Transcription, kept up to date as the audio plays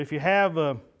If you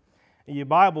have your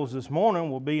Bibles this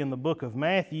morning, we'll be in the book of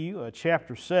Matthew,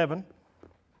 chapter 7.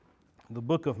 The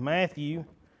book of Matthew,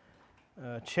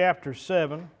 chapter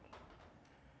 7.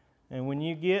 And when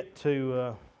you get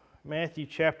to Matthew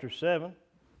chapter 7,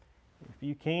 if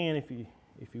you can, if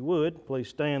you would, please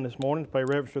stand this morning to pay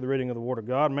reverence for the reading of the Word of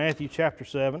God. Matthew chapter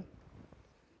 7.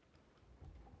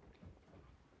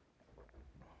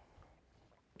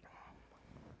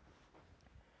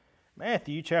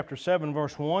 Matthew chapter 7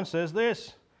 verse 1 says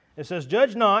this. It says,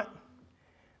 "Judge not,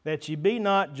 that ye be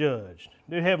not judged."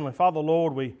 Dear Heavenly Father,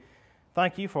 Lord, we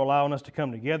thank you for allowing us to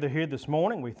come together here this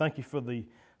morning. We thank you for the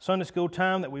Sunday school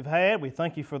time that we've had. We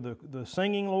thank you for the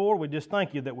singing, Lord. We just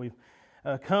thank you that we've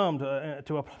come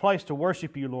to a place to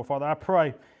worship you, Lord. Father, I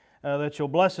pray that you'll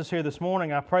bless us here this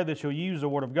morning. I pray that you'll use the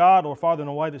Word of God, Lord Father, in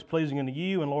a way that's pleasing unto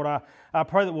you. And Lord, I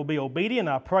pray that we'll be obedient.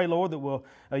 I pray, Lord, that we'll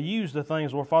use the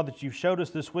things, Lord Father, that you've showed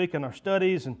us this week in our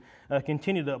studies and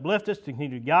continue to uplift us,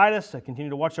 continue to guide us,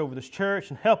 continue to watch over this church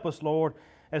and help us, Lord,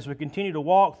 as we continue to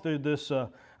walk through this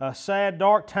sad,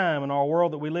 dark time in our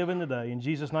world that we live in today. In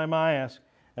Jesus' name I ask,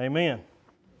 amen.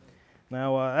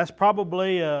 Now, that's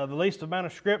probably the least amount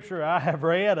of Scripture I have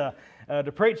read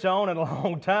to preach on in a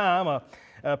long time.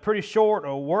 Pretty short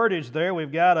wordage there.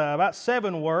 We've got about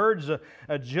 7 words.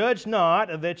 Judge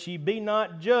not, that ye be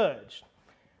not judged.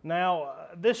 Now,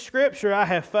 this Scripture I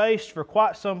have faced for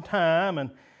quite some time, and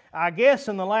I guess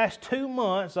in the last 2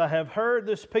 months I have heard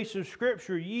this piece of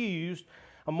Scripture used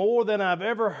more than I've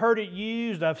ever heard it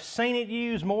used. I've seen it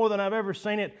used more than I've ever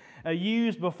seen it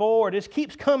used before. It just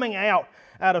keeps coming out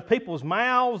of people's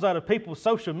mouths, out of people's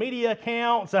social media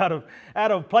accounts, out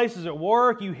of places at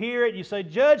work. You hear it, you say,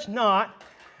 "Judge not,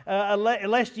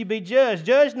 lest ye be judged.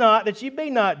 Judge not, that ye be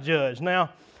not judged."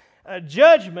 Now,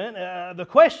 judgment, the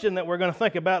question that we're going to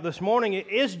think about this morning,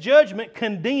 is judgment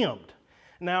condemned?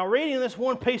 Now, reading this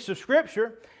one piece of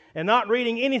Scripture and not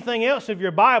reading anything else of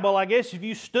your Bible, I guess if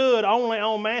you stood only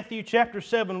on Matthew chapter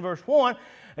 7, verse 1,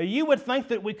 you would think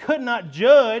that we could not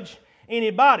judge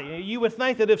anybody. You would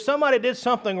think that if somebody did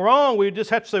something wrong, we would just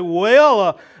have to say,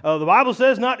 well, the Bible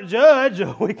says not to judge.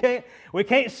 We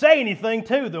can't say anything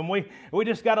to them. We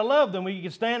just got to love them. We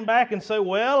can stand back and say,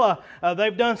 well,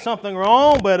 they've done something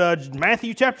wrong, but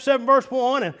Matthew chapter 7 verse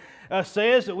 1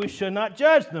 says that we should not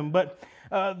judge them. But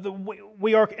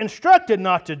we are instructed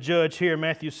not to judge here in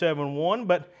Matthew 7:1,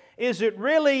 but is it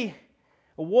really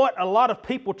what a lot of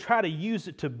people try to use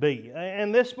it to be?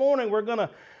 And this morning we're going to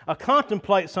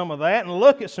contemplate some of that and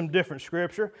look at some different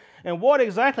Scripture. And what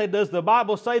exactly does the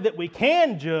Bible say that we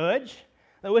can judge,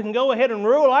 that we can go ahead and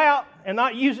rule out and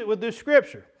not use it with this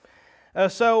Scripture?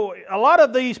 So a lot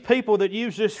of these people that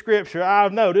use this Scripture,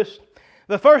 I've noticed,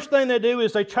 the first thing they do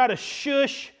is they try to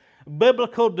shush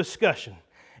biblical discussion.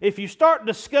 If you start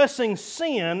discussing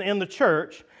sin in the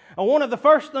church, one of the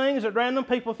first things that random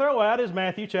people throw out is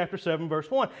Matthew chapter 7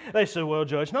 verse 1. They say, well,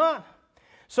 judge not.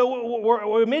 So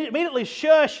we immediately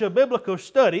shush biblical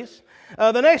studies.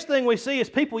 The next thing we see is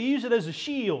people use it as a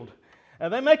shield.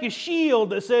 They make a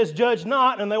shield that says judge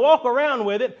not, and they walk around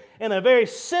with it in a very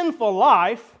sinful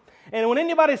life. And when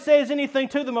anybody says anything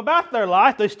to them about their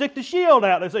life, they stick the shield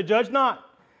out. They say judge not.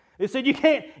 They said, you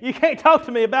can't talk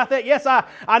to me about that. Yes,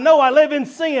 I know I live in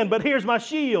sin, but here's my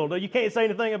shield. You can't say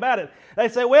anything about it. They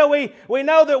say, well, we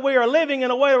know that we are living in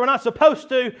a way we're not supposed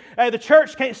to. The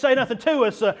church can't say nothing to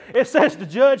us. It says to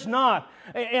judge not.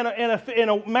 In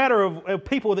a matter of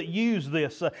people that use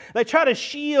this, they try to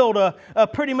shield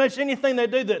pretty much anything they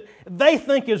do that they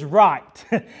think is right.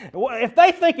 If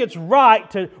they think it's right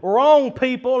to wrong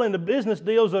people into business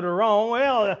deals that are wrong,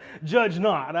 well, judge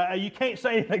not. You can't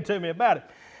say anything to me about it.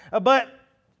 But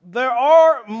there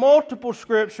are multiple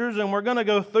Scriptures, and we're going to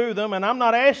go through them, and I'm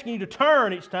not asking you to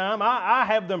turn each time. I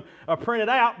have them printed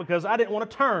out because I didn't want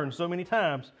to turn so many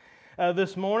times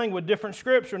this morning with different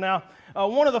Scripture. Now,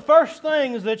 one of the first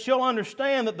things that you'll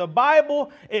understand that the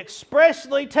Bible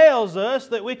expressly tells us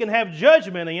that we can have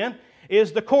judgment in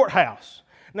is the courthouse.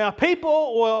 Now,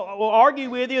 people will argue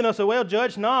with you and they'll say, well,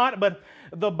 judge not, but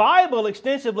the Bible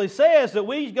extensively says that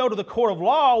we go to the court of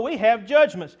law, we have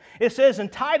judgments. It says in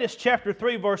Titus chapter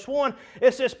 3 verse 1,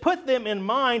 it says, put them in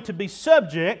mind to be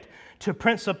subject to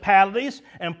principalities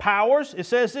and powers. It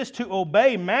says this, to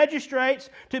obey magistrates,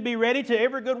 to be ready to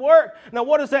every good work. Now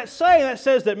what does that say? That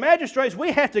says that magistrates,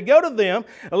 we have to go to them,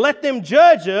 let them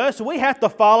judge us, we have to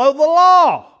follow the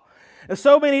law. In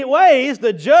so many ways,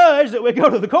 the judge that we go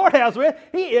to the courthouse with,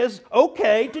 he is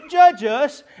okay to judge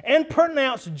us and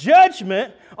pronounce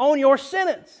judgment on your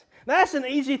sentence. That's an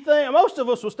easy thing. Most of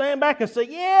us will stand back and say,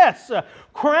 yes,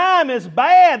 crime is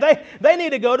bad. They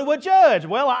need to go to a judge.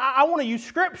 Well, I want to use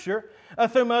Scripture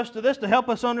through most of this to help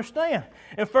us understand.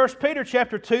 In 1 Peter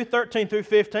chapter 2, 13 through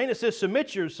 15, it says,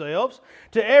 "Submit yourselves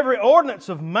to every ordinance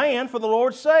of man for the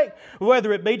Lord's sake,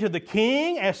 whether it be to the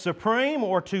king as supreme,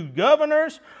 or to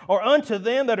governors, or unto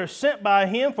them that are sent by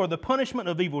him for the punishment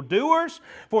of evildoers,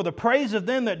 for the praise of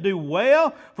them that do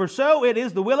well. For so it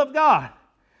is the will of God,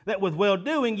 that with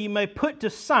well-doing ye may put to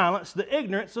silence the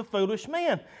ignorance of foolish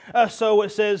men." So it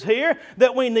says here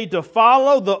that we need to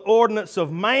follow the ordinance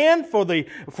of man for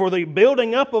the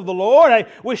building up of the Lord. Hey,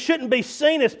 we shouldn't be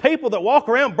seen as people that walk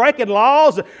around breaking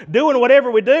laws, doing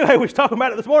whatever we do. Hey, we was talking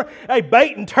about it this morning. Hey,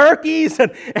 baiting turkeys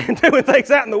and doing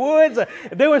things out in the woods,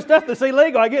 doing stuff that's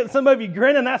illegal. I get some of you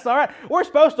grinning, that's all right. We're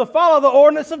supposed to follow the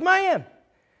ordinance of man.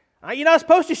 You're not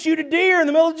supposed to shoot a deer in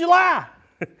the middle of July.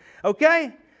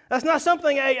 Okay? That's not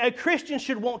something a Christian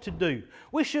should want to do.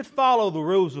 We should follow the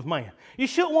rules of man. You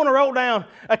shouldn't want to roll down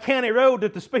a county road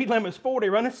that the speed limit is 40,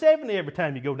 running 70 every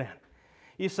time you go down.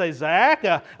 You say, "Zach,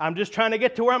 I'm just trying to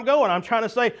get to where I'm going." I'm trying to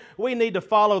say we need to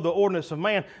follow the ordinance of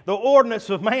man. The ordinance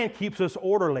of man keeps us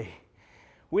orderly.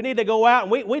 We need to go out,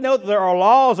 and we know that there are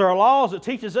laws that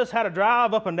teaches us how to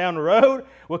drive up and down the road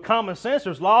with common sense.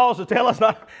 There's laws that tell us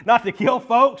not to kill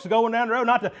folks going down the road,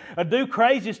 not to do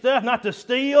crazy stuff, not to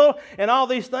steal, and all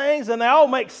these things, and they all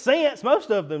make sense. Most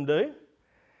of them do.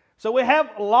 So we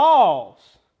have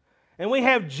laws, and we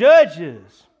have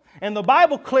judges, and the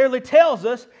Bible clearly tells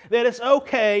us that it's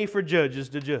okay for judges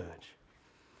to judge.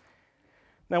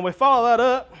 Now we follow that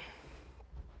up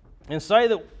and say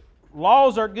that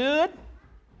laws are good.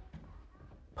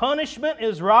 Punishment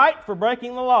is right for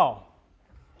breaking the law.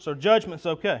 So judgment's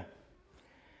okay.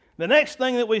 The next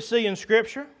thing that we see in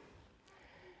Scripture,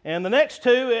 and the next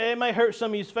two, it may hurt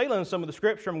some of you's feelings, some of the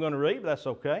Scripture I'm going to read, but that's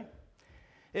okay.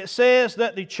 It says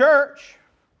that the church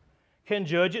can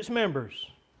judge its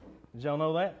members. Did y'all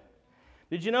know that?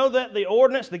 Did you know that the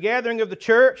ordinance, the gathering of the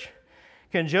church,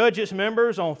 can judge its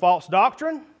members on false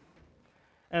doctrine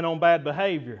and on bad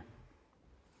behavior?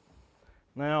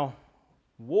 Now,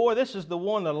 boy, this is the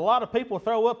one that a lot of people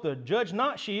throw up the judge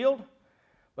not shield.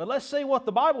 But let's see what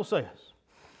the Bible says.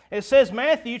 It says,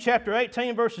 Matthew chapter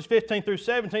 18, verses 15 through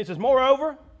 17, says,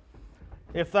 "Moreover,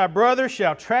 if thy brother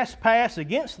shall trespass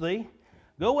against thee,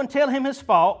 go and tell him his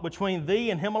fault between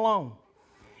thee and him alone.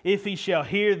 If he shall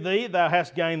hear thee, thou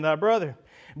hast gained thy brother.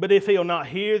 But if he will not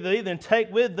hear thee, then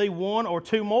take with thee one or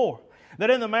two more,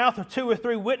 that in the mouth of 2 or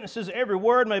 3 witnesses every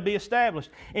word may be established.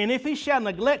 And if he shall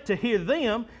neglect to hear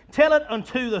them, tell it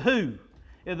unto the who?"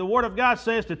 And the Word of God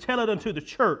says to tell it unto the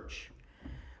church.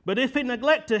 "But if he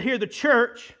neglect to hear the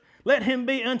church, let him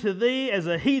be unto thee as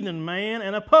a heathen man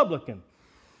and a publican."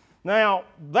 Now,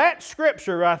 that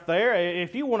scripture right there,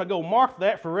 if you want to go mark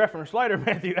that for reference later,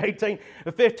 Matthew 18,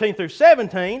 15 through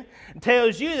 17,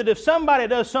 tells you that if somebody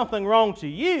does something wrong to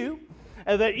you,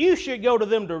 that you should go to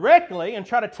them directly and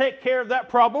try to take care of that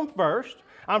problem first.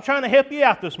 I'm trying to help you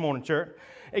out this morning, church.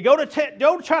 Go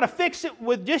try to fix it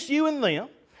with just you and them.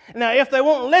 Now, if they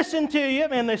won't listen to you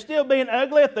and they're still being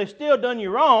ugly, if they've still done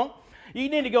you wrong, you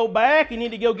need to go back. You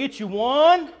need to go get you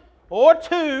 1 or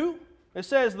 2. It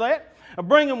says that.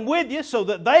 Bring them with you so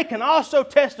that they can also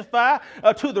testify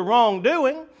to the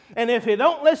wrongdoing. And if they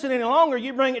don't listen any longer,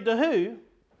 you bring it to who?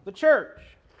 The church.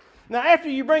 Now, after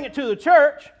you bring it to the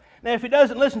church, now if he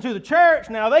doesn't listen to the church,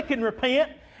 now they can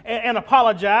repent and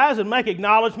apologize and make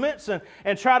acknowledgments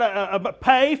and try to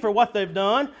pay for what they've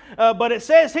done. But it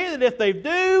says here that if they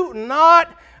do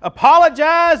not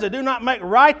apologize, they do not make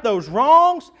right those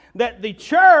wrongs, that the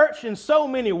church in so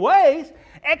many ways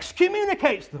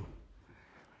excommunicates them.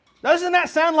 Doesn't that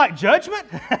sound like judgment?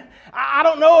 I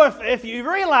don't know if you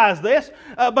realize this,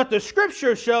 but the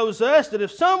Scripture shows us that if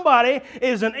somebody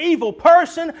is an evil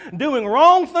person doing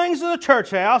wrong things in the church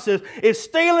house, is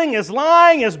stealing, is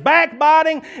lying, is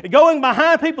backbiting, going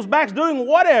behind people's backs, doing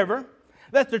whatever,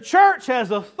 that the church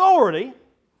has authority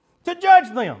to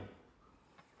judge them.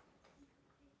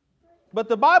 But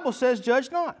the Bible says,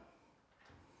 judge not.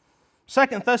 2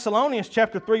 Thessalonians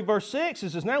chapter 3, verse 6,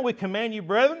 it says, "Now we command you,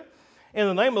 brethren, in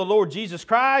the name of the Lord Jesus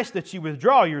Christ, that you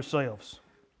withdraw yourselves.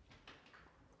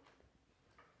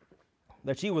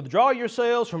 That ye withdraw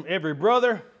yourselves from every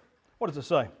brother," what does it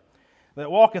say? "That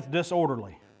walketh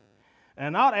disorderly,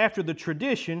 and not after the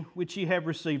tradition which ye have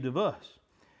received of us."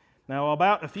 Now,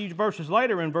 about a few verses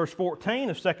later, in verse 14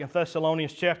 of 2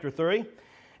 Thessalonians chapter 3,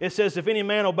 it says, "If any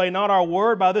man obey not our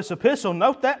word by this epistle,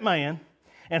 note that man,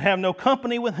 and have no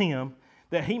company with him,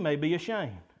 that he may be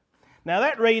ashamed." Now,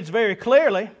 that reads very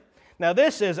clearly Now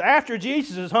this is after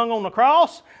Jesus is hung on the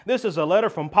cross. This is a letter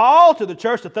from Paul to the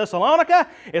church at Thessalonica.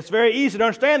 It's very easy to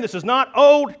understand. This is not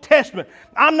Old Testament.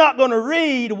 I'm not going to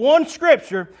read one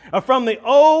scripture from the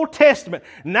Old Testament.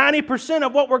 90%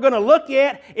 of what we're going to look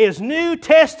at is New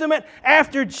Testament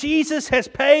after Jesus has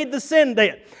paid the sin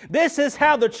debt. This is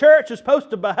how the church is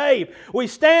supposed to behave. We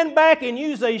stand back and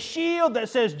use a shield that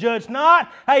says, judge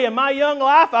not. Hey, in my young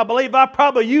life, I believe I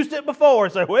probably used it before.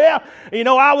 Say, well,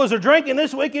 I was drinking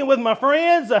this weekend with my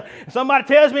friends. Somebody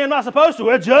tells me I'm not supposed to.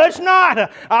 Well, judge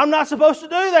not. I'm not supposed to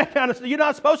do that kind of stuff. You're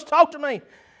not supposed to talk to me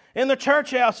in the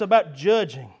church house about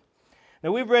judging.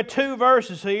 Now, we've read 2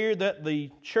 verses here that the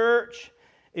church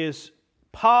is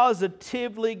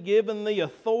positively given the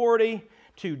authority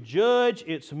to judge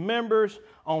its members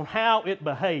on how it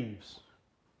behaves.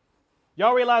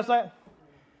 Y'all realize that?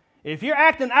 If you're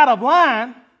acting out of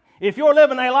line, if you're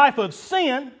living a life of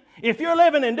sin, if you're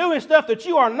living and doing stuff that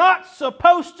you are not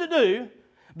supposed to do,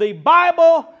 the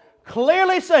Bible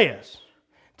clearly says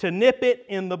to nip it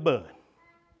in the bud,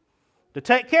 to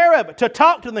take care of it, to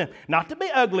talk to them, not to be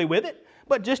ugly with it,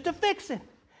 but just to fix it.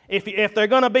 If they're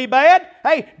going to be bad,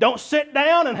 hey, don't sit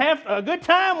down and have a good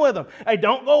time with them. Hey,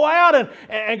 don't go out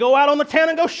and go out on the town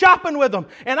and go shopping with them.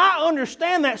 And I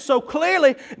understand that so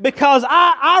clearly because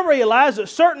I realize that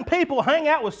certain people hang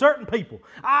out with certain people.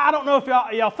 I don't know if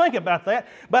y'all think about that,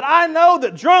 but I know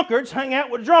that drunkards hang out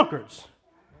with drunkards.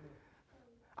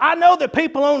 I know that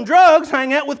people on drugs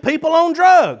hang out with people on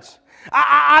drugs.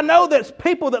 I know that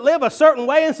people that live a certain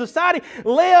way in society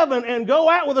live and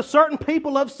go out with a certain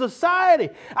people of society.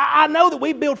 I know that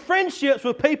we build friendships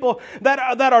with people that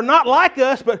are not like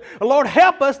us, but Lord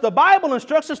help us, the Bible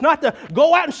instructs us not to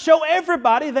go out and show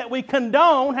everybody that we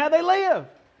condone how they live.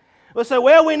 We'll say,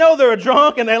 well, we know they're a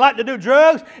drunk and they like to do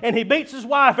drugs and he beats his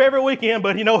wife every weekend,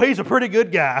 but he's a pretty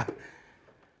good guy.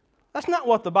 That's not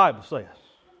what the Bible says.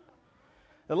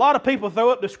 A lot of people throw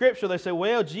up the scripture, they say,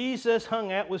 well, Jesus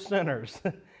hung out with sinners.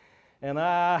 And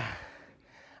I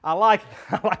like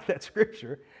that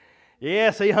scripture.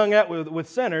 Yes, he hung out with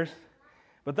sinners,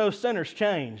 but those sinners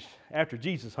changed after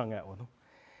Jesus hung out with them.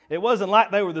 It wasn't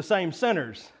like they were the same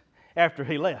sinners after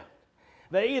he left.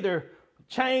 They either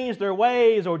changed their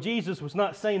ways or Jesus was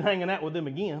not seen hanging out with them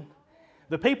again.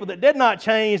 The people that did not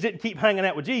change didn't keep hanging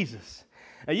out with Jesus.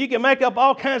 Now, you can make up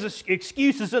all kinds of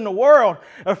excuses in the world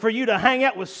for you to hang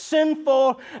out with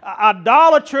sinful,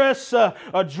 idolatrous,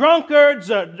 drunkards,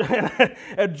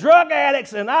 drug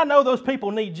addicts, and I know those people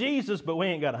need Jesus, but we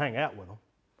ain't got to hang out with them.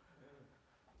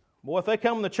 Boy, if they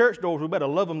come in the church doors, we better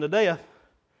love them to death.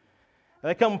 If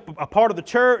they come a part of the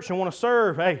church and want to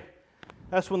serve, hey,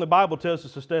 that's when the Bible tells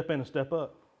us to step in and step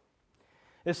up.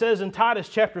 It says in Titus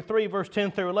chapter 3, verse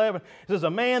 10 through 11, it says, a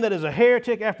man that is a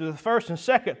heretic after the first and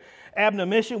second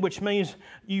admonition, which means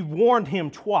you've warned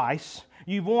him twice,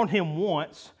 you've warned him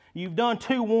once, you've done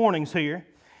 2 warnings here.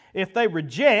 If they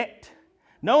reject,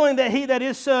 knowing that he that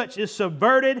is such is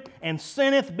subverted and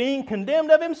sinneth, being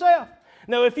condemned of himself.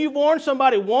 Now, if you've warned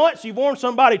somebody once, you've warned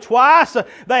somebody twice,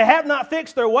 they have not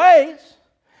fixed their ways.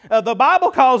 The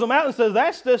Bible calls them out and says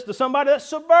that's just to somebody that's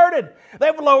subverted.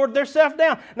 They've lowered themselves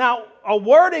down. Now, a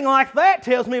wording like that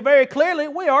tells me very clearly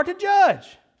we are to judge.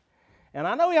 And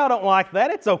I know y'all don't like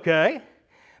that. It's okay.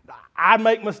 I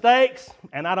make mistakes,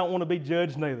 and I don't want to be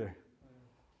judged neither.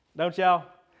 Don't y'all?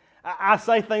 I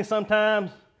say things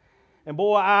sometimes, and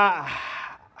boy, I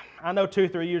know 2 or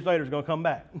 3 years later it's going to come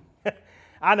back.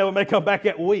 I know it may come back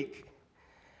that week.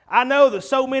 I know that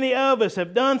so many of us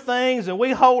have done things and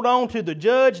we hold on to the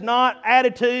judge not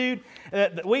attitude.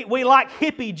 We like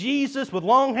hippie Jesus with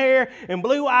long hair and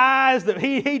blue eyes, that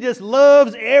he just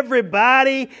loves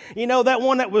everybody. That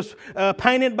one that was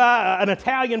painted by an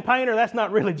Italian painter, that's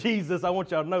not really Jesus. I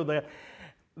want y'all to know that.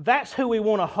 That's who we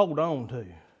want to hold on to.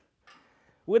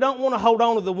 We don't want to hold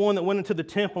on to the one that went into the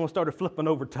temple and started flipping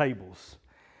over tables.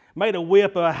 Made a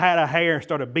whip, had a hair, and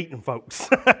started beating folks.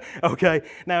 Okay?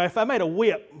 Now, if I made a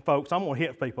whip, folks, I'm going to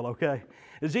hit people, okay?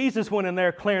 Jesus went in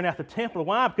there clearing out the temple.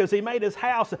 Why? Because he made his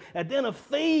house a den of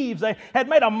thieves. They had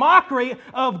made a mockery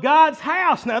of God's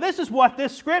house. Now, this is what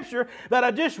this scripture that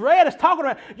I just read is talking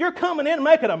about. You're coming in and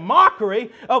making a mockery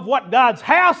of what God's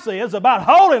house is, about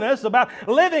holiness, about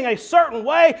living a certain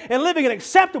way and living an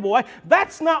acceptable way.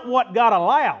 That's not what God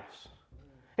allows.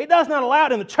 He does not allow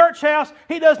it in the church house.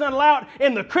 He does not allow it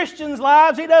in the Christians'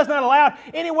 lives. He does not allow it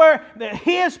anywhere that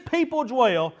His people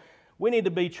dwell. We need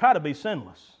to try to be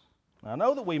sinless. I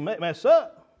know that we mess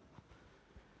up.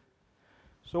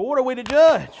 So what are we to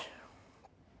judge?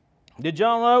 Did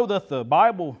y'all know that the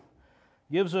Bible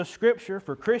gives us scripture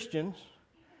for Christians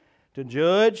to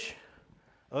judge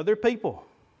other people?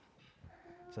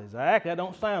 Say, Zach, that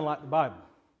don't sound like the Bible.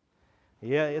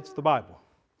 Yeah, it's the Bible.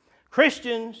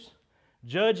 Christians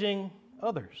judging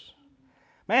others.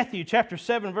 Matthew chapter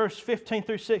 7, verse 15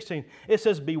 through 16. It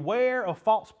says, beware of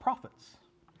false prophets.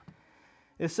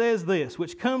 It says this,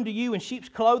 which come to you in sheep's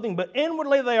clothing, but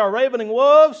inwardly they are ravening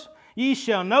wolves. Ye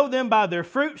shall know them by their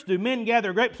fruits. Do men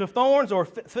gather grapes of thorns or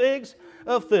figs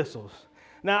of thistles?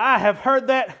 Now, I have heard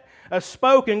that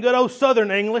spoken good old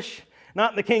Southern English,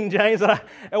 not in the King James.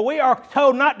 And we are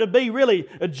told not to be really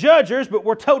judgers, but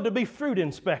we're told to be fruit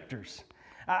inspectors.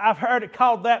 I've heard it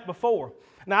called that before.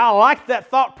 Now, I like that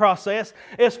thought process.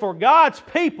 It's for God's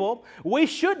people. We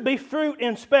should be fruit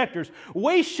inspectors.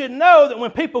 We should know that when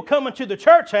people come into the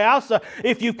church house,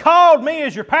 if you called me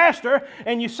as your pastor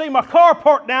and you see my car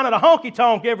parked down at a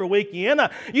honky-tonk every weekend,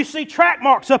 you see track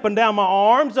marks up and down my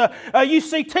arms, you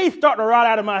see teeth starting to rot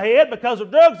out of my head because of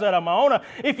drugs that I'm on,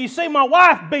 if you see my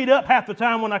wife beat up half the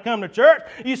time when I come to church,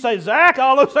 you say, Zach,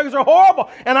 all those things are horrible.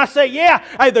 And I say, yeah,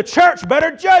 hey, the church better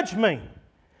judge me.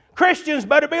 Christians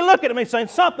better be looking at me saying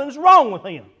something's wrong with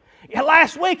him.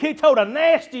 Last week he told a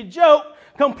nasty joke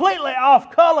completely off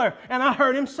color, and I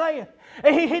heard him say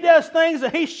it. He does things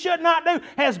that he should not do,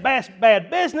 has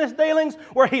bad business dealings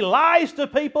where he lies to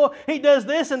people. He does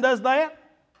this and does that.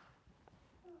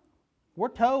 We're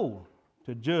told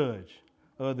to judge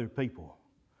other people.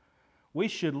 We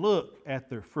should look at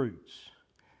their fruits.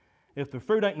 If the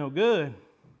fruit ain't no good,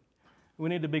 we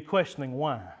need to be questioning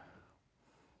why.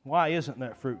 Why isn't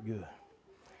that fruit good?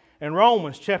 In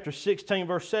Romans chapter 16,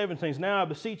 verse 17, now I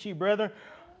beseech you, brethren,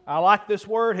 I like this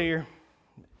word here.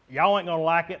 Y'all ain't going to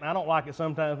like it, and I don't like it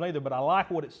sometimes neither, but I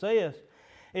like what it says.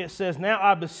 It says, now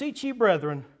I beseech you,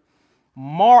 brethren,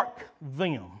 mark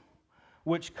them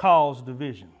which cause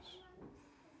divisions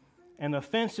and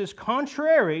offenses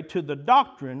contrary to the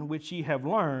doctrine which ye have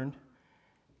learned.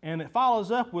 And it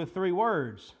follows up with 3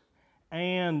 words,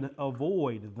 and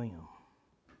avoid them.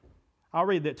 I'll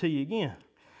read that to you again.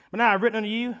 But now I've written unto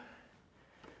you,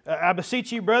 I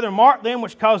beseech you, brethren, mark them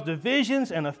which cause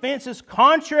divisions and offenses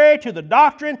contrary to the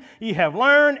doctrine ye have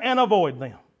learned, and avoid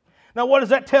them. Now what does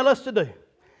that tell us to do?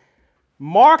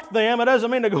 Mark them. It doesn't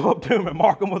mean to go up to them and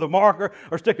mark them with a marker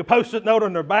or stick a post-it note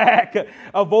on their back.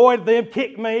 Avoid them,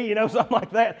 kick me, something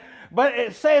like that. But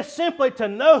it says simply to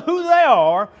know who they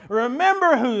are,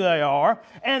 remember who they are,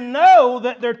 and know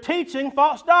that they're teaching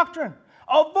false doctrine.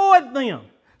 Avoid them.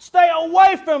 Stay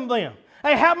away from them.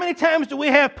 Hey, how many times do we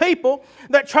have people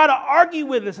that try to argue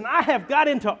with us? And I have got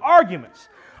into arguments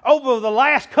over the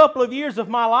last couple of years of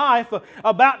my life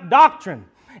about doctrine.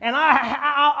 And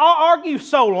I'll argue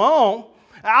so long.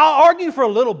 I'll argue for a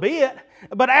little bit.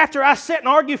 But after I sit and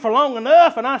argue for long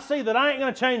enough and I see that I ain't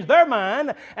going to change their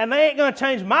mind and they ain't going to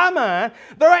change my mind,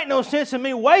 there ain't no sense in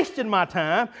me wasting my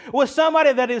time with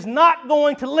somebody that is not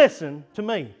going to listen to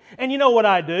me. And you know what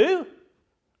I do?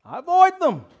 I avoid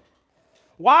them.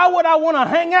 Why would I want to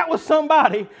hang out with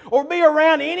somebody or be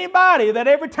around anybody that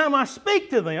every time I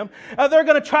speak to them, they're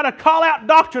going to try to call out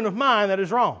doctrine of mine that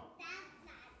is wrong?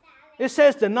 It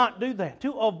says to not do that,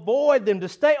 to avoid them, to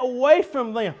stay away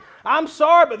from them. I'm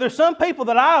sorry, but there's some people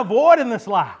that I avoid in this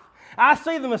life. I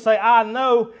see them and say, I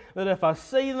know that if I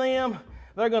see them,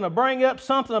 they're going to bring up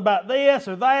something about this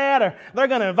or that, or they're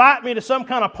going to invite me to some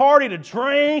kind of party to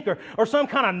drink or some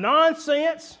kind of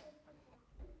nonsense.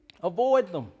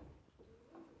 Avoid them.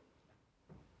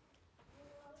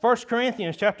 1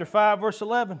 Corinthians chapter 5, verse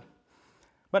 11.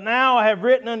 But now I have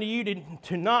written unto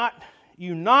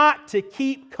you not to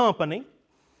keep company.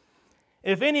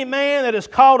 If any man that is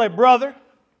called a brother,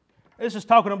 this is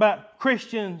talking about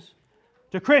Christians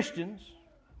to Christians,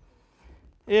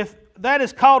 if that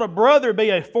is called a brother be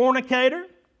a fornicator,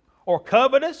 or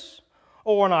covetous,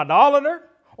 or an idolater,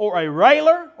 or a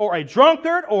railer, or a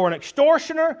drunkard, or an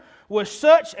extortioner, with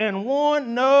such an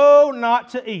one know not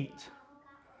to eat.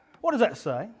 What does that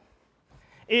say?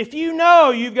 If you know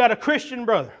you've got a Christian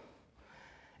brother,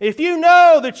 if you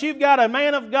know that you've got a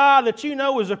man of God that you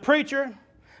know is a preacher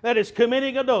that is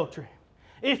committing adultery,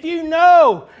 if you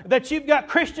know that you've got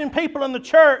Christian people in the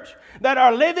church that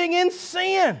are living in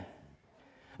sin,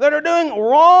 that are doing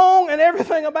wrong and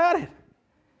everything about it,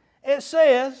 it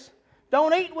says,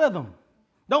 don't eat with them.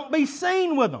 Don't be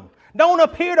seen with them. Don't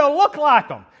appear to look like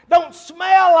them. Don't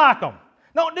smell like them.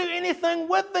 Don't do anything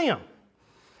with them.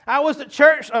 I was at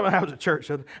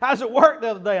work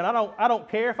the other day, and I don't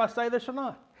care if I say this or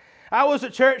not. I was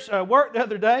at church work the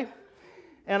other day,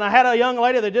 and I had a young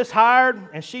lady that just hired,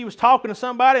 and she was talking to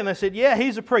somebody, and they said, yeah,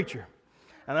 he's a preacher.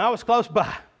 And I was close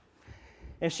by.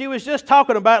 And she was just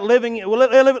talking about living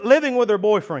with her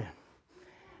boyfriend.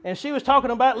 And she was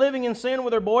talking about living in sin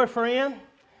with her boyfriend.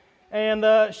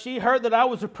 And she heard that I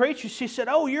was a preacher. She said,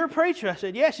 "Oh, you're a preacher?" I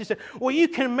said, "Yes." She said, "Well, you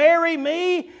can marry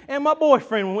me and my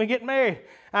boyfriend when we get married."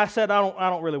 I said, I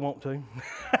don't really want to."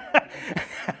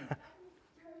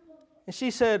 And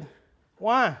she said,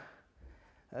 "Why?"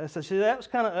 I said, "That was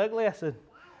kind of ugly." I said,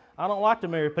 "I don't like to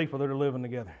marry people that are living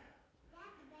together."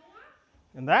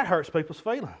 And that hurts people's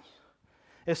feelings.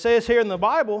 It says here in the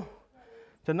Bible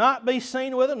to not be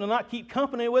seen with them, to not keep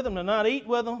company with them, to not eat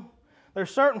with them.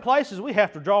 There's certain places we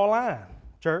have to draw a line,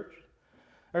 church.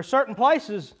 There's certain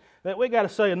places that we got to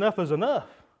say enough is enough.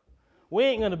 We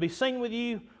ain't going to be seen with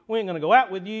you. We ain't going to go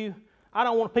out with you. I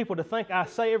don't want people to think I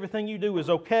say everything you do is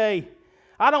okay.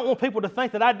 I don't want people to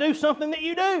think that I do something that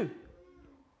you do.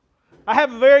 I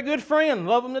have a very good friend,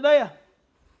 love him to death,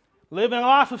 living a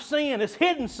life of sin. It's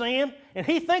hidden sin, and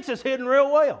he thinks it's hidden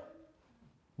real well.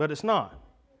 But it's not.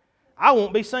 I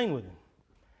won't be seen with him.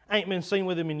 I ain't been seen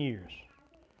with him in years.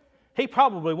 He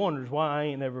probably wonders why I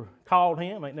ain't never called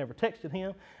him, ain't never texted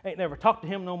him, ain't never talked to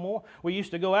him no more. We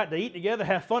used to go out to eat together,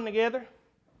 have fun together.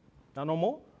 Not no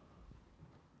more.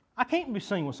 I can't be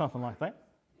seen with something like that.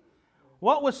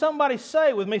 What would somebody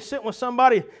say with me sitting with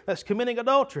somebody that's committing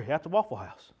adultery at the Waffle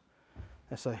House?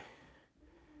 They say,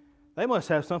 they must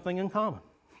have something in common.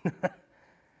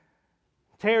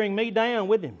 Tearing me down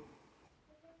with him.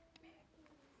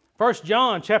 1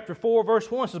 John chapter 4,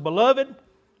 verse 1 says, "Beloved,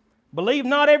 believe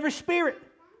not every spirit,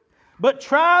 but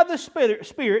try the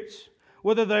spirits,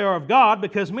 whether they are of God,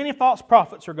 because many false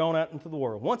prophets are gone out into the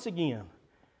world." Once again,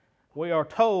 we are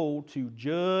told to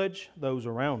judge those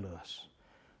around us,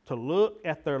 to look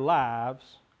at their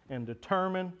lives and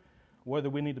determine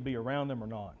whether we need to be around them or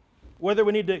not, whether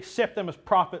we need to accept them as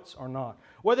prophets or not,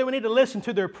 whether we need to listen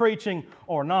to their preaching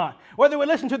or not, whether we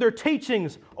listen to their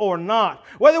teachings or not,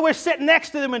 whether we're sitting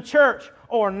next to them in church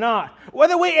or not,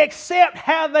 whether we accept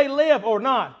how they live or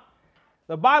not.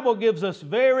 The Bible gives us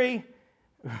and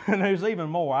there's even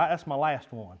more. That's my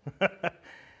last one.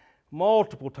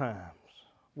 Multiple times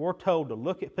we're told to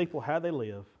look at people, how they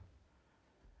live,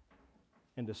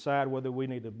 and decide whether we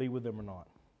need to be with them or not.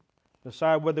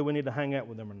 Decide whether we need to hang out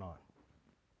with them or not.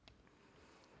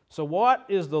 So what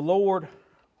is the Lord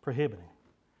prohibiting?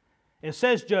 It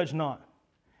says judge not.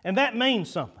 And that means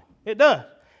something. It does.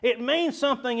 It means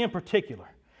something in particular.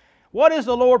 What is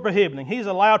the Lord prohibiting? He's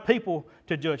allowed people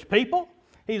to judge people.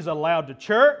 He's allowed the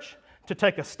church to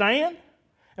take a stand.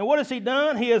 And what has He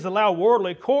done? He has allowed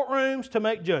worldly courtrooms to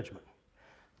make judgment.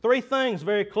 Three things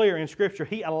very clear in Scripture.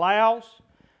 He allows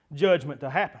judgment to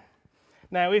happen.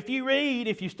 Now, if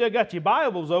you still got your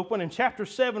Bibles open, in chapter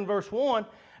 7, verse 1,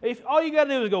 all you got to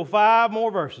do is go 5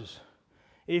 more verses.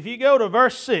 If you go to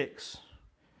verse 6,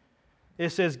 it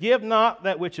says, "Give not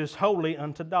that which is holy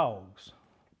unto dogs."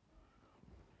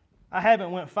 I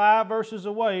haven't went 5 verses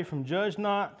away from judge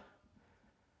not,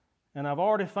 and I've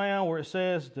already found where it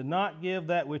says, "Do not give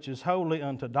that which is holy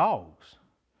unto dogs."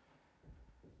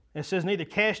 It says, "Neither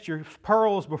cast your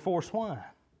pearls before swine."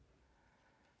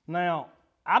 Now,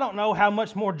 I don't know how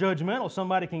much more judgmental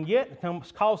somebody can get to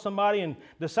call somebody and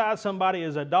decide somebody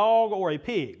is a dog or a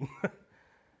pig.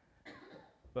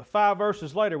 But 5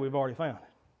 verses later, we've already found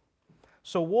it.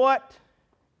 So what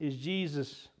is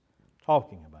Jesus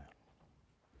talking about?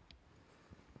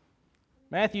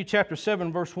 Matthew chapter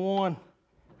 7, verse 1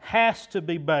 has to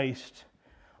be based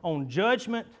on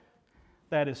judgment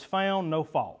that is found no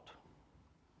fault.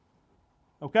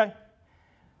 Okay?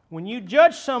 When you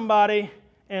judge somebody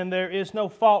and there is no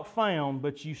fault found,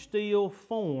 but you still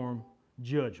form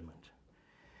judgment.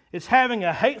 It's having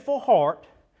a hateful heart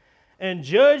and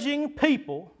judging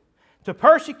people, to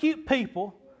persecute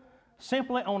people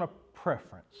simply on a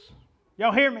preference.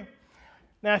 Y'all hear me?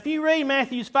 Now, if you read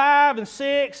Matthews 5 and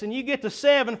 6 and you get to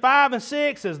 7, 5 and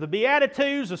 6 as the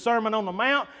Beatitudes, the Sermon on the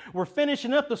Mount, we're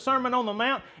finishing up the Sermon on the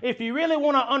Mount. If you really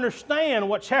want to understand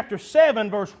what chapter 7,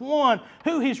 verse 1,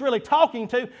 who he's really talking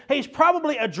to, he's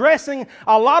probably addressing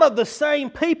a lot of the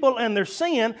same people and their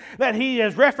sin that he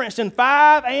has referenced in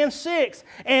 5 and 6.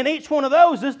 And each one of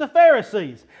those is the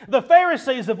Pharisees. The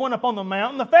Pharisees have went up on the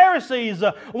mountain. The Pharisees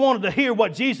wanted to hear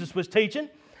what Jesus was teaching.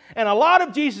 And a lot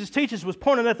of Jesus' teachings was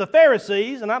pointed at the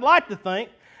Pharisees, and I'd like to think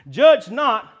judge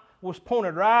not was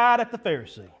pointed right at the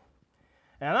Pharisee.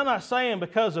 And I'm not saying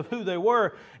because of who they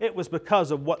were, it was because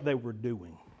of what they were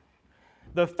doing.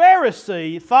 The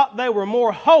Pharisee thought they were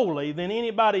more holy than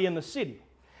anybody in the city.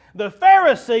 The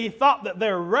Pharisee thought that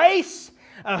their race,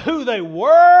 who they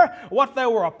were, what they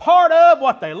were a part of,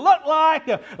 what they looked like,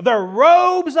 their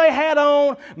robes they had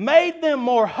on, made them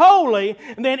more holy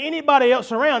than anybody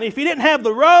else around. If you didn't have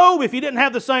the robe, if you didn't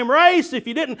have the same race, if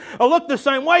you didn't look the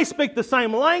same way, speak the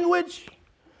same language,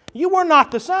 you were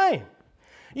not the same.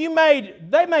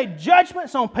 They made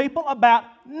judgments on people about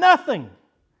nothing.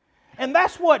 And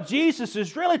that's what Jesus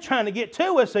is really trying to get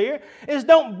to us here, is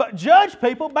don't judge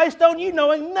people based on you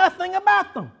knowing nothing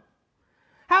about them.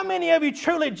 How many of you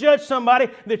truly judge somebody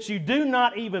that you do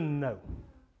not even know?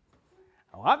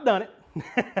 Oh, I've done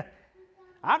it.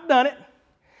 I've done it.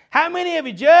 How many of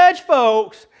you judge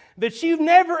folks that you've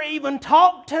never even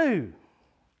talked to?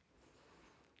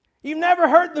 You've never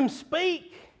heard them speak.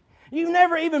 You've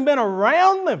never even been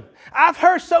around them. I've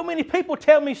heard so many people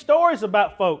tell me stories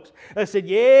about folks. They said,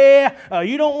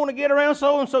 you don't want to get around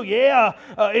so-and-so.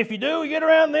 If you do, you get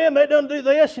around them, they don't do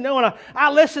this. And I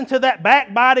listen to that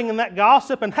backbiting and that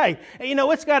gossip, and hey,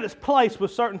 it's got its place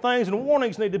with certain things, and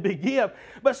warnings need to be given.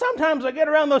 But sometimes I get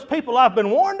around those people I've been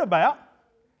warned about,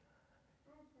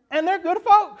 and they're good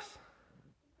folks.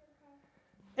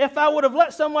 If I would have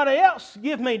let somebody else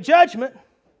give me judgment,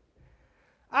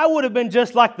 I would have been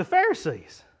just like the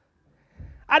Pharisees.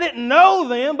 I didn't know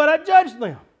them, but I judged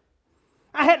them.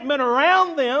 I hadn't been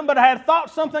around them, but I had thought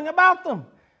something about them.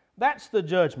 That's the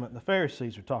judgment the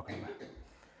Pharisees are talking about.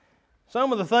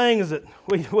 Some of the things that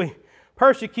we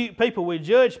persecute people, we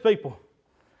judge people.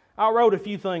 I wrote a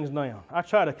few things down. I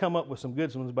try to come up with some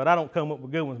good ones, but I don't come up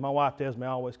with good ones. My wife tells me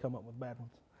I always come up with bad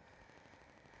ones.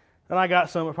 And I got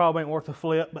some that probably ain't worth a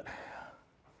flip, but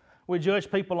we judge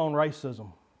people on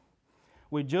racism.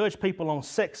 We judge people on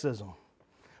sexism.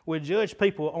 We judge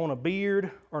people on a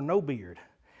beard or no beard.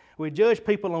 We judge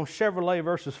people on Chevrolet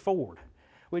versus Ford.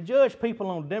 We judge people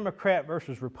on Democrat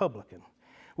versus Republican.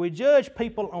 We judge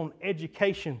people on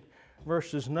education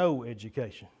versus no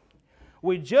education.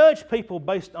 We judge people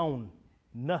based on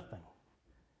nothing.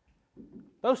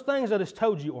 Those things I just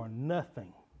told you are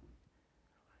nothing.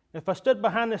 If I stood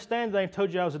behind this stand today and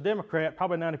told you I was a Democrat,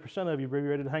 probably 90% of you would be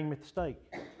ready to hang me at the stake.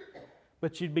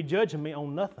 But you'd be judging me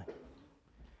on nothing.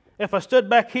 If I stood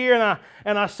back here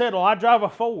and I said, well, I drive a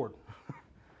Ford,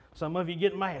 some of you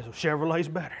get mad. So Chevrolet's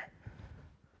better.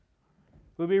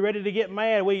 We'd be ready to get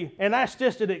mad. And that's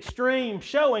just an extreme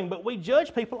showing, but we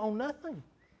judge people on nothing.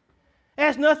 It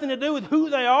has nothing to do with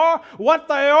who they are, what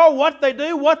they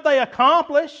do, what they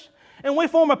accomplish. And we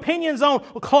form opinions on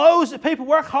clothes that people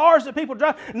wear, cars that people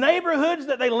drive, neighborhoods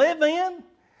that they live in.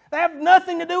 They have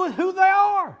nothing to do with who they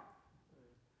are.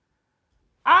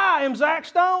 I am Zach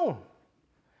Stone,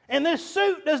 and this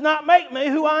suit does not make me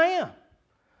who I am.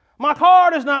 My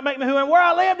car does not make me who I am. Where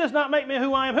I live does not make me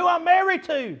who I am. Who I'm married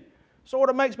to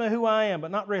sort of makes me who I am, but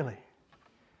not really.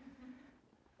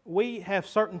 We have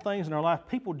certain things in our life.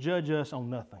 People judge us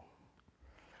on nothing.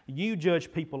 You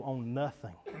judge people on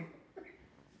nothing.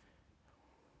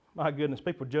 My goodness,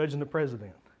 people judging the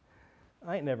president.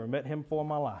 I ain't never met him before in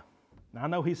my life. Now, I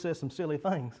know he says some silly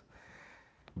things,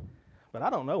 but I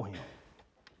don't know him.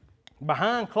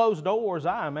 Behind closed doors,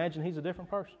 I imagine he's a different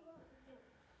person.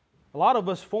 A lot of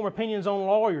us form opinions on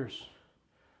lawyers,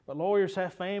 but lawyers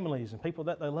have families and people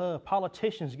that they love.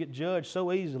 Politicians get judged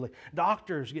so easily.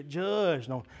 Doctors get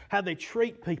judged on how they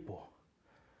treat people.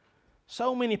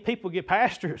 So many people get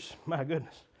pastors, my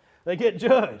goodness. They get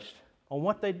judged on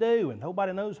what they do, and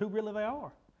nobody knows who really they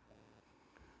are.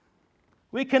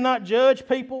 We cannot judge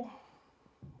people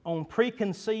on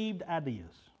preconceived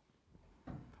ideas.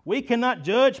 We cannot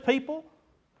judge people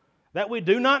that we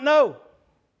do not know.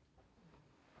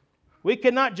 We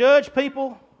cannot judge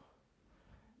people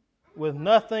with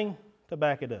nothing to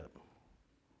back it up.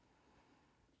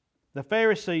 The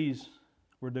Pharisees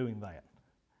were doing that.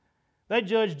 They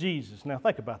judged Jesus. Now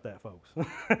think about that, folks.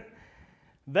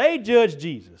 They judged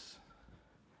Jesus,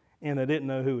 and they didn't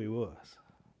know who he was.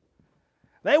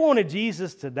 They wanted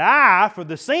Jesus to die for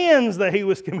the sins that he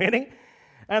was committing,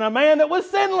 and a man that was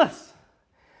sinless.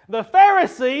 The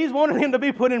Pharisees wanted him to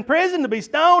be put in prison, to be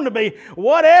stoned, to be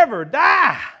whatever,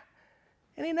 die.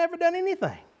 And he never done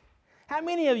anything. How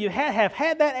many of you have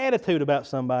had that attitude about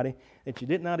somebody that you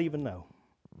did not even know?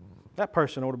 That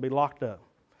person ought to be locked up.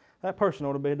 That person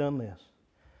ought to be done this.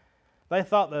 They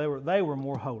thought they were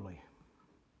more holy.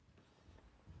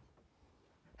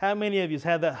 How many of you has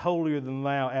had that holier than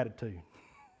thou attitude?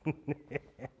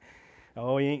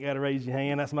 Oh, you ain't got to raise your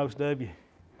hand. That's most of you.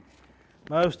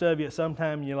 Most of you at some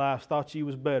time in your life thought you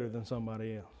was better than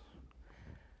somebody else.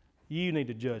 You need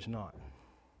to judge not.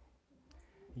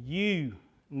 You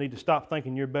need to stop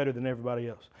thinking you're better than everybody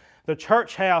else. The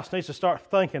church house needs to start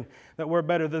thinking that we're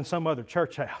better than some other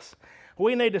church house.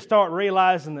 We need to start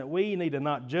realizing that we need to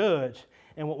not judge,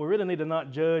 and what we really need to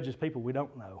not judge is people we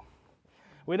don't know.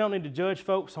 We don't need to judge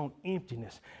folks on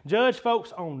emptiness. Judge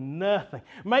folks on nothing.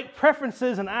 Make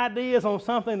preferences and ideas on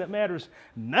something that matters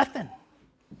nothing.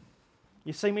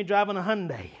 You see me driving a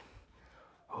Hyundai.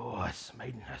 Oh, that's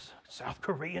made in a South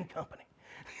Korean company.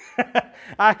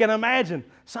 I can imagine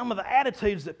some of the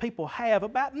attitudes that people have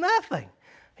about nothing.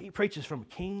 He preaches from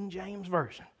King James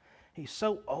Version. He's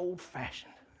so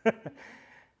old-fashioned.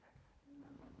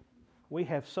 We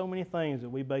have so many things that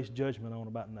we base judgment on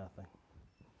about nothing.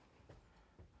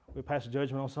 We pass a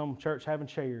judgment on some church having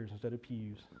chairs instead of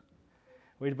pews.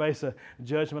 We base a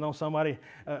judgment on somebody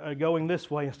going this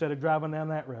way instead of driving down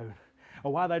that road.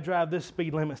 Or why they drive this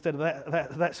speed limit instead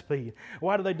of that speed.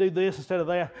 Why do they do this instead of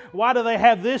that? Why do they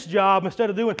have this job instead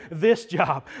of doing this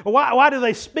job? Why do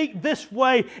they speak this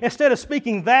way instead of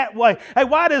speaking that way? Hey,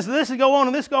 why does this go on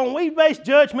and this go on? We base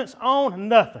judgments on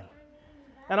nothing.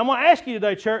 And I'm going to ask you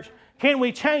today, church, can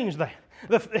we change that?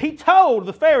 He told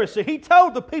the Pharisee, he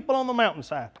told the people on the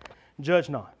mountainside, judge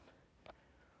not.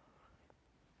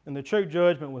 And the true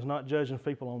judgment was not judging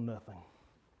people on nothing.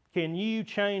 Can you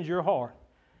change your heart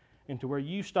into where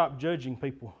you stop judging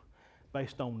people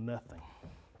based on nothing?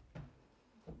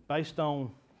 Based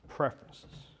on preferences.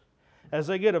 As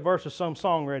they get a verse of some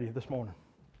song ready this morning,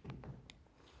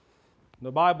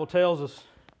 the Bible tells us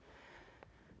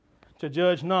to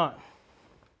judge not.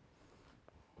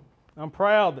 I'm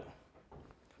proud that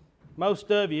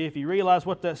most of you, if you realize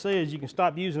what that says, you can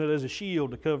stop using it as a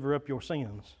shield to cover up your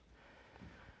sins.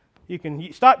 You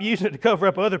can stop using it to cover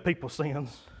up other people's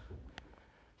sins.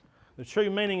 The true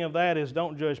meaning of that is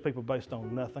don't judge people based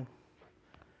on nothing.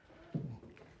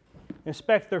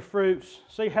 Inspect their fruits.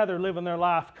 See how they're living their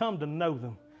life. Come to know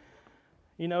them.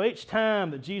 You know, each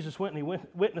time that Jesus went and he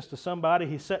witnessed to somebody,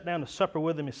 he sat down to supper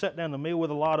with them, he sat down to meal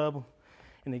with a lot of them,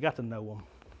 and he got to know them.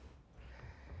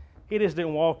 He just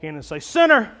didn't walk in and say,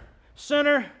 sinner,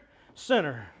 sinner,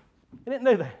 sinner. He didn't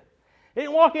do that. He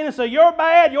didn't walk in and say, you're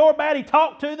bad, you're bad. He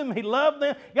talked to them, he loved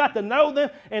them, got to know them,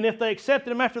 and if they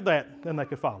accepted him after that, then they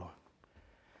could follow him.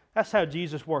 That's how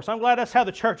Jesus works. I'm glad that's how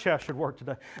the church house should work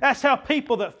today. That's how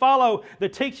people that follow the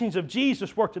teachings of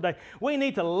Jesus work today. We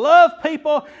need to love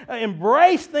people,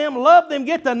 embrace them, love them,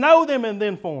 get to know them, and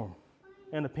then form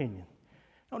an opinion.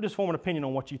 Don't just form an opinion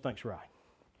on what you think's right.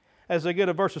 As they get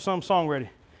a verse of some song ready.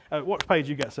 What page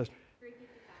you got, sister?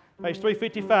 355. Page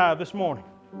 355 this morning.